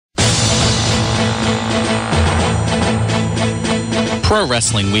Pro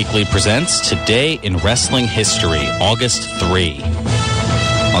Wrestling Weekly presents Today in Wrestling History, August 3.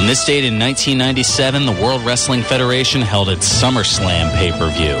 On this date in 1997, the World Wrestling Federation held its SummerSlam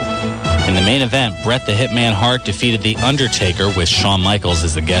pay-per-view. In the main event, Bret the Hitman Hart defeated The Undertaker with Shawn Michaels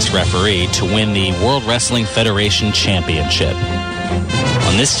as the guest referee to win the World Wrestling Federation Championship.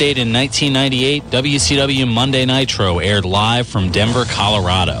 On this date in 1998, WCW Monday Nitro aired live from Denver,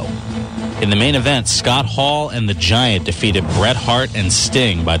 Colorado. In the main event, Scott Hall and The Giant defeated Bret Hart and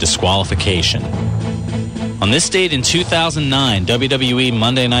Sting by disqualification. On this date in 2009, WWE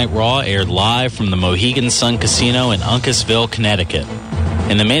Monday Night Raw aired live from the Mohegan Sun Casino in Uncasville, Connecticut.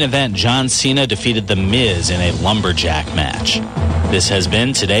 In the main event, John Cena defeated The Miz in a lumberjack match. This has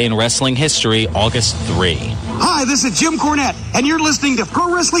been Today in Wrestling History, August 3. Hi, this is Jim Cornette, and you're listening to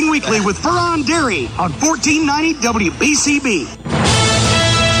Pro Wrestling Weekly with Fearon Dairy on 1490 WBCB.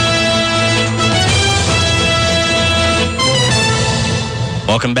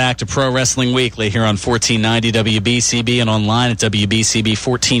 Welcome back to Pro Wrestling Weekly here on 1490 WBCB and online at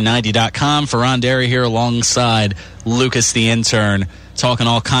WBCB1490.com. Fearon Dairy here alongside Lucas the Intern, talking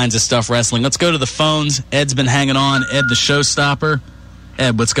all kinds of stuff wrestling. Let's go to the phones. Ed's been hanging on. Ed, the showstopper.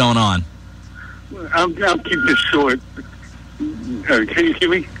 Ed, what's going on? I'll keep this short. Can you hear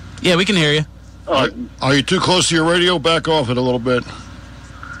me? Yeah, we can hear you. Are you too close to your radio? Back off it a little bit.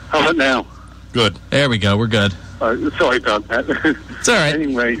 How about now? Good. There we go. We're good. Sorry about that. It's all right.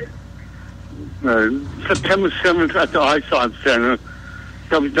 Anyway, September 7th at the ISOD Center,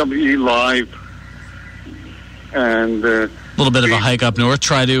 WWE Live, and a little bit of a hike up north.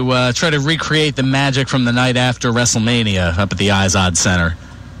 Try to recreate the magic from the night after WrestleMania up at the ISOD Center.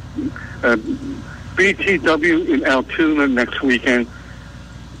 BTW in Altoona next weekend,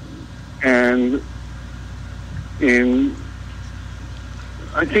 and in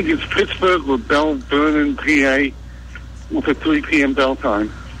I think it's Pittsburgh or Bell Vernon, PA, with a 3 p.m. bell time.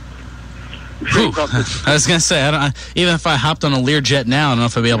 I was going to say, even if I hopped on a Learjet now, I don't know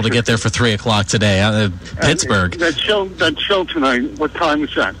if I'd be able to get there for 3 o'clock today. Pittsburgh. That show tonight, what time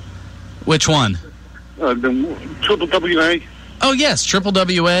is that? Which one? The Triple WA? Oh, yes, Triple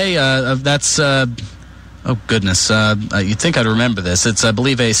WA. That's... oh, goodness. You'd think I'd remember this. It's, I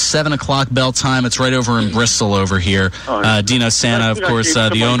believe, a 7 o'clock bell time. It's right over in Bristol over here. Dino Santa, of course,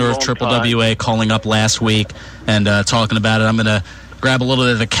 the owner of Triple WA, calling up last week and talking about it. I'm going to grab a little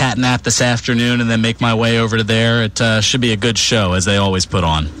bit of a cat nap this afternoon and then make my way over to there. It should be a good show, as they always put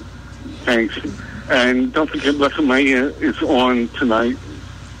on. Thanks. And don't forget, WrestleMania is on tonight.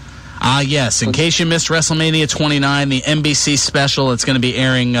 Yes. In case you missed WrestleMania 29, the NBC special, it's going to be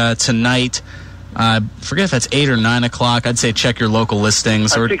airing tonight. I forget if that's 8 or 9 o'clock. I'd say check your local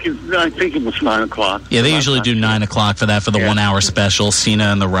listings. I think it was 9 o'clock. Yeah, they usually do 9 o'clock for that, for the 1 hour special, Cena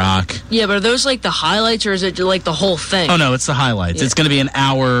and The Rock. Yeah, but are those like the highlights, or is it like the whole thing? Oh, no, it's the highlights. Yeah. It's going to be an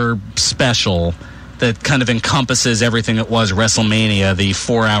hour special that kind of encompasses everything that was WrestleMania, the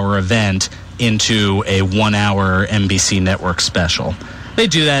 4-hour event, into a 1 hour NBC network special. They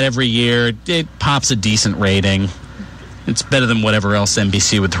do that every year. It pops a decent rating. It's better than whatever else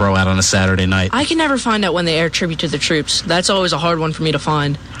NBC would throw out on a Saturday night. I can never find out when they air Tribute to the Troops. That's always a hard one for me to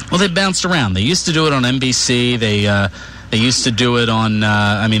find. Well, they bounced around. They used to do it on NBC. They used to do it on,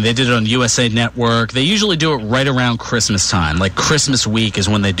 they did it on USA Network. They usually do it right around Christmas time. Like Christmas week is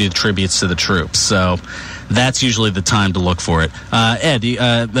when they do tributes to the troops. So that's usually the time to look for it. Ed,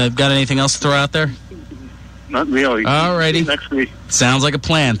 got anything else to throw out there? Not really. All righty. Next week. Sounds like a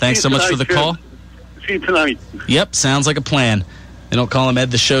plan. Thanks so much for the call. See you tonight. Yep, sounds like a plan. They don't call him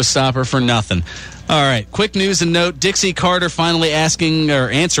Ed the Showstopper for nothing. All right, quick news and note. Dixie Carter finally answering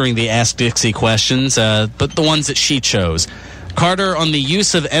the Ask Dixie questions, but the ones that she chose. Carter on the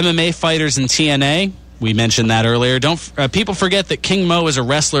use of MMA fighters in TNA. We mentioned that earlier. People forget that King Mo is a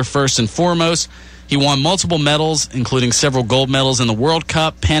wrestler first and foremost. He won multiple medals, including several gold medals in the World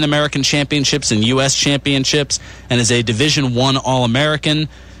Cup, Pan American Championships, and U.S. Championships, and is a Division I All-American.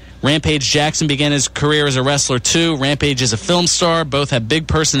 Rampage Jackson began his career as a wrestler, too. Rampage is a film star. Both have big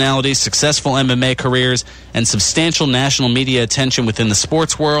personalities, successful MMA careers, and substantial national media attention within the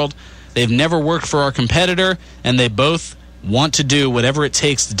sports world. They've never worked for our competitor, and they both want to do whatever it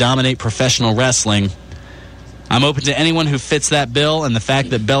takes to dominate professional wrestling. I'm open to anyone who fits that bill, and the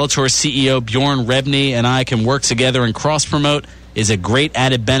fact that Bellator CEO Bjorn Rebney and I can work together and cross-promote is a great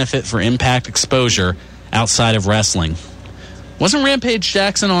added benefit for Impact exposure outside of wrestling. Wasn't Rampage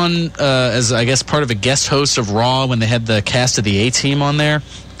Jackson on as, I guess, part of a guest host of Raw when they had the cast of the A-Team on there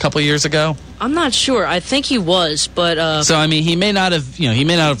a couple years ago? I'm not sure. I think he was, but... So, I mean, he may not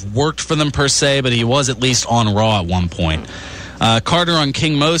have worked for them per se, but he was at least on Raw at one point. Carter on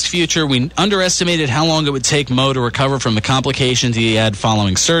King Mo's future. We underestimated how long it would take Mo to recover from the complications he had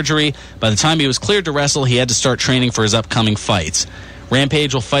following surgery. By the time he was cleared to wrestle, he had to start training for his upcoming fights.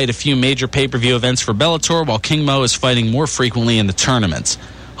 Rampage will fight a few major pay-per-view events for Bellator, while King Mo is fighting more frequently in the tournaments.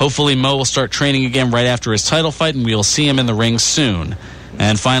 Hopefully, Mo will start training again right after his title fight, and we will see him in the ring soon.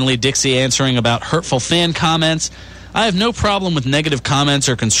 And finally, Dixie answering about hurtful fan comments. I have no problem with negative comments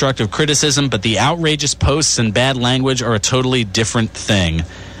or constructive criticism, but the outrageous posts and bad language are a totally different thing,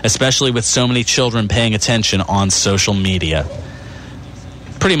 especially with so many children paying attention on social media.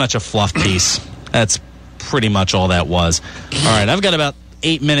 Pretty much a fluff piece. That's pretty much all that was. All right, I've got about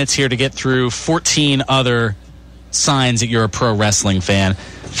 8 minutes here to get through 14 other signs that you're a pro wrestling fan.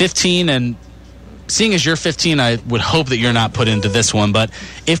 15, and seeing as you're 15, I would hope that you're not put into this one, but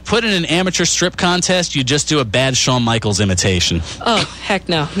if put in an amateur strip contest, you just do a bad Shawn Michaels imitation. Oh, heck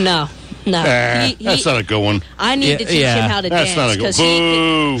no. That's not a good one. I need to teach him how to dance. That's not a good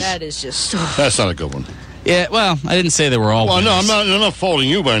one. That is just... That's not a good one. Yeah, well, I didn't say they were all Well, winners. no, I'm not faulting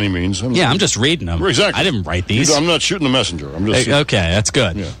you by any means. I'm just reading them. Exactly. I didn't write these. I'm not shooting the messenger. I'm just... Okay, that's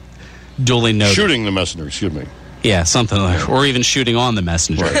good. Yeah. Duly noted. Shooting the messenger, excuse me. Yeah, something like, or even shooting on the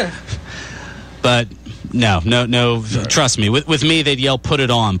messenger. Right. But no. Right. Trust me. With me, they'd yell, "Put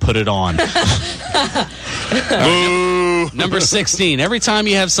it on, put it on." Number 16. Every time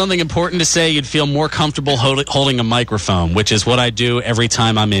you have something important to say, you'd feel more comfortable holding a microphone, which is what I do every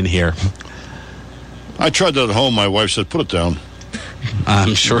time I'm in here. I tried that at home. My wife said, "Put it down."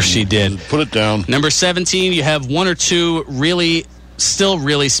 I'm sure she did. Put it down. Number 17. You have one or two still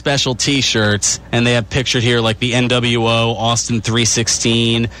really special T-shirts, and they have pictured here like the NWO, Austin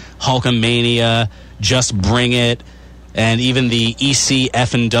 316, Hulkamania, Just Bring It, and even the EC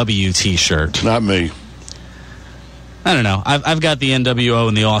F&W T-shirt. Not me. I don't know. I've got the NWO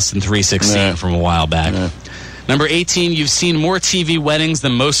and the Austin 316 from a while back. Nah. Number 18, you've seen more TV weddings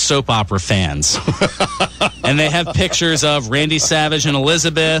than most soap opera fans. And they have pictures of Randy Savage and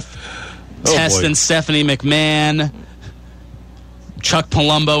Elizabeth, Test and Stephanie McMahon, Chuck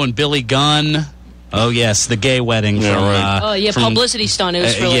Palumbo and Billy Gunn. Oh, yes, the gay wedding from... publicity stunt. It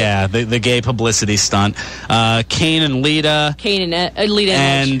was really... Yeah, the gay publicity stunt. Kane and Lita. Lita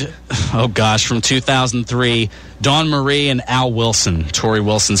and, oh gosh, from 2003, Dawn Marie and Al Wilson, Tori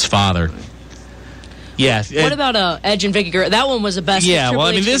Wilson's father. Yeah. What about Edge and Vicky Guerrero? That one was the best. Yeah, well,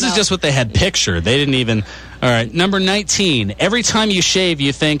 I mean, this is just what they had pictured. They didn't even... All right, number 19. Every time you shave,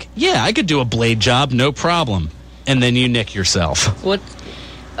 you think, yeah, I could do a blade job, no problem. And then you nick yourself. What?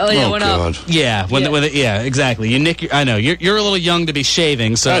 Oh, yeah, oh God. Yeah, exactly. You nick. I know you're a little young to be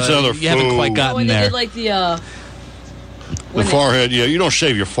shaving, so that's another you haven't quite gotten when there. They did like the forehead. Yeah, you don't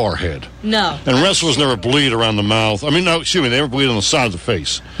shave your forehead. No. And wrestlers never bleed around the mouth. I mean, no, excuse me, they never bleed on the side of the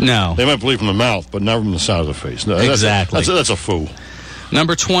face. No, they might bleed from the mouth, but never from the side of the face. No, exactly. That's a fool.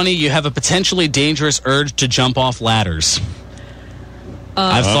 Number 20, you have a potentially dangerous urge to jump off ladders.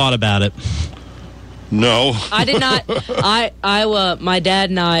 I've thought about it. No. I did not. My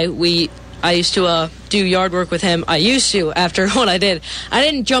dad and I used to do yard work with him. I used to, after what I did. I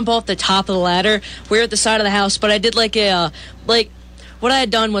didn't jump off the top of the ladder. We were at the side of the house, but I did what I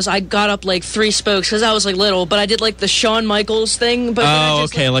had done was I got up like 3 spokes because I was like little, but I did like the Shawn Michaels thing. But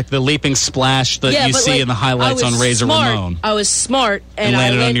like the leaping splash that you see in the highlights on Razor Ramon. I was smart and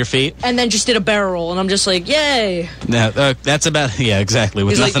landed on your feet, and then just did a barrel roll, and I'm just like, yay! That's about exactly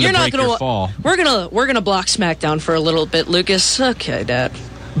with nothing to break your fall. We're gonna block SmackDown for a little bit, Lucas. Okay, Dad.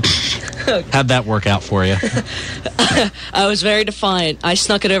 How'd that work out for you? I was very defiant. I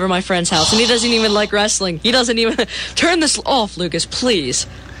snuck it over my friend's house, and he doesn't even like wrestling. He doesn't even... Turn this off, Lucas, please.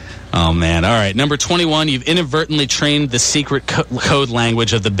 Oh, man. All right. Number 21, you've inadvertently trained the secret code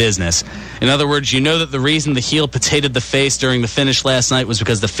language of the business. In other words, you know that the reason the heel potatoed the face during the finish last night was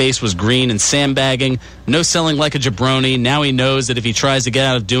because the face was green and sandbagging. No selling like a jabroni. Now he knows that if he tries to get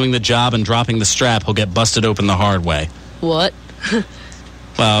out of doing the job and dropping the strap, he'll get busted open the hard way. What?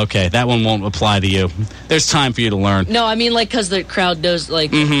 Well, okay, that one won't apply to you. There's time for you to learn. No, I mean, because the crowd knows,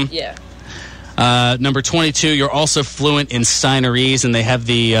 yeah. Number 22, you're also fluent in Steinerese, and they have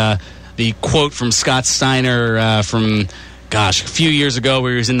the quote from Scott Steiner from, a few years ago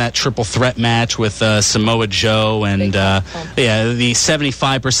where he was in that triple threat match with Samoa Joe, and the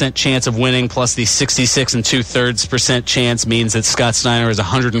 75% chance of winning plus the 66 2/3% chance means that Scott Steiner has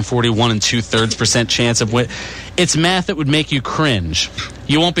 141 2/3% chance of win. It's math that would make you cringe.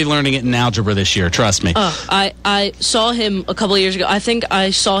 You won't be learning it in algebra this year, trust me. I saw him a couple of years ago. I think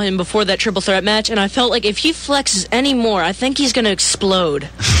I saw him before that triple threat match, and I felt like if he flexes any more, I think he's going to explode.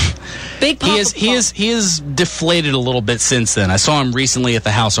 Big Papa He is deflated a little bit since then. I saw him recently at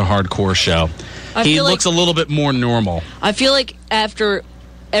the House of Hardcore show. He looks a little bit more normal. I feel like after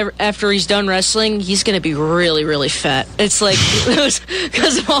he's done wrestling, he's going to be really, really fat. It's like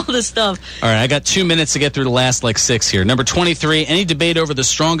because of all this stuff. All right, I got 2 minutes to get through the last 6 here. Number 23, any debate over the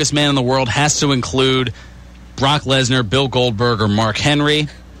strongest man in the world has to include Brock Lesnar, Bill Goldberg, or Mark Henry.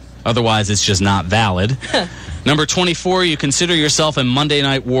 Otherwise, it's just not valid. Number 24, you consider yourself a Monday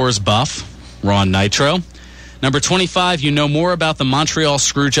Night Wars buff. Raw Nitro. Number 25, you know more about the Montreal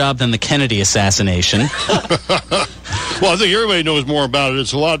Screwjob than the Kennedy assassination. Well, I think everybody knows more about it.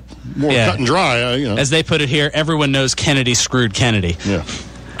 It's a lot more cut and dry. As they put it here, everyone knows Kennedy screwed Kennedy. Yeah.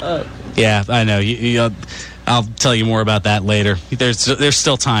 Yeah, I know. I'll tell you more about that later. There's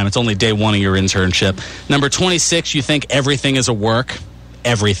still time. It's only day 1 of your internship. Number 26, you think everything is a work.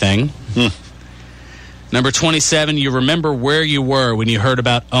 Everything. Number 27, you remember where you were when you heard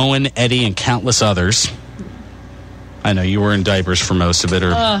about Owen, Eddie, and countless others. I know you were in diapers for most of it,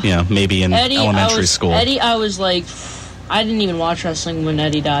 or maybe in elementary school. Eddie, I was like, I didn't even watch wrestling when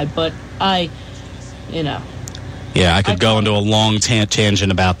Eddie died, but Yeah, I could go into a long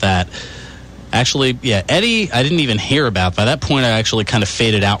tangent about that. Actually, yeah, Eddie, I didn't even hear about. By that point, I actually kind of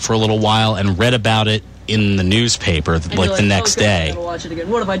faded out for a little while and read about it in the newspaper the next day. I gotta watch it again.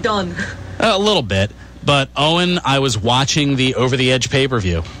 What have I done? A little bit. But Owen, I was watching the Over the Edge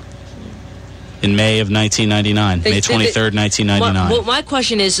pay-per-view in May of 1999, May 23rd, 1999. My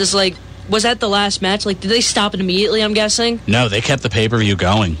question is was that the last match? Did they stop it immediately, I'm guessing? No, they kept the pay-per-view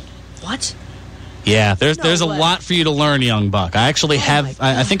going. What? Yeah, there's a lot for you to learn, young buck. I actually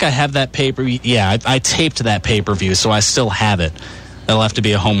I think I have that pay-per-view. Yeah, I taped that pay-per-view, so I still have it. That'll have to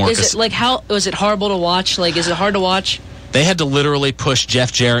be a homework. Is it was it horrible to watch? Is it hard to watch? They had to literally push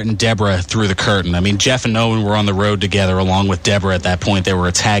Jeff Jarrett and Deborah through the curtain. I mean, Jeff and Owen were on the road together along with Deborah at that point. They were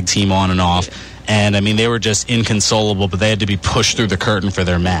a tag team on and off. And, I mean, they were just inconsolable, but they had to be pushed through the curtain for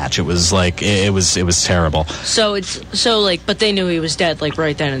their match. It was it was terrible. But they knew he was dead,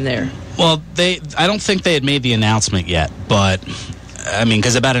 right then and there. Well, I don't think they had made the announcement yet, but, I mean,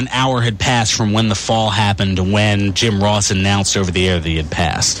 because about an hour had passed from when the fall happened to when Jim Ross announced over the air that he had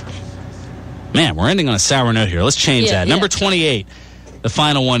passed. Man, we're ending on a sour note here. Let's change that. Number 28, the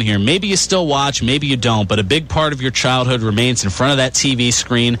final one here. Maybe you still watch, maybe you don't, but a big part of your childhood remains in front of that TV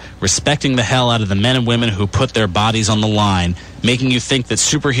screen, respecting the hell out of the men and women who put their bodies on the line, making you think that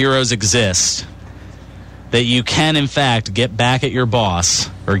superheroes exist, that you can, in fact, get back at your boss,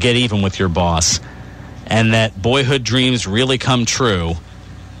 or get even with your boss, and that boyhood dreams really come true,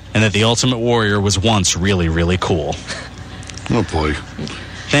 and that the Ultimate Warrior was once really, really cool. Oh, boy.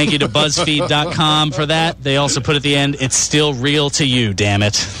 Thank you to BuzzFeed.com for that. They also put at the end, it's still real to you, damn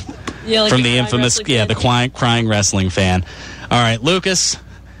it. Yeah, from the infamous, the crying wrestling fan. All right, Lucas,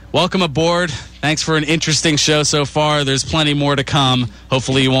 welcome aboard. Thanks for an interesting show so far. There's plenty more to come.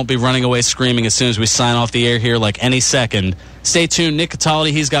 Hopefully you won't be running away screaming as soon as we sign off the air here any second. Stay tuned. Nick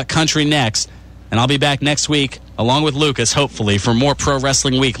Cataldi, he's got country next. And I'll be back next week, along with Lucas, hopefully, for more Pro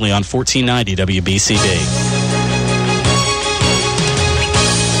Wrestling Weekly on 1490 WBCB.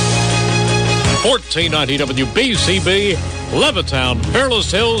 1490 WBCB, Levittown,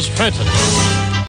 Fairless Hills, Trenton.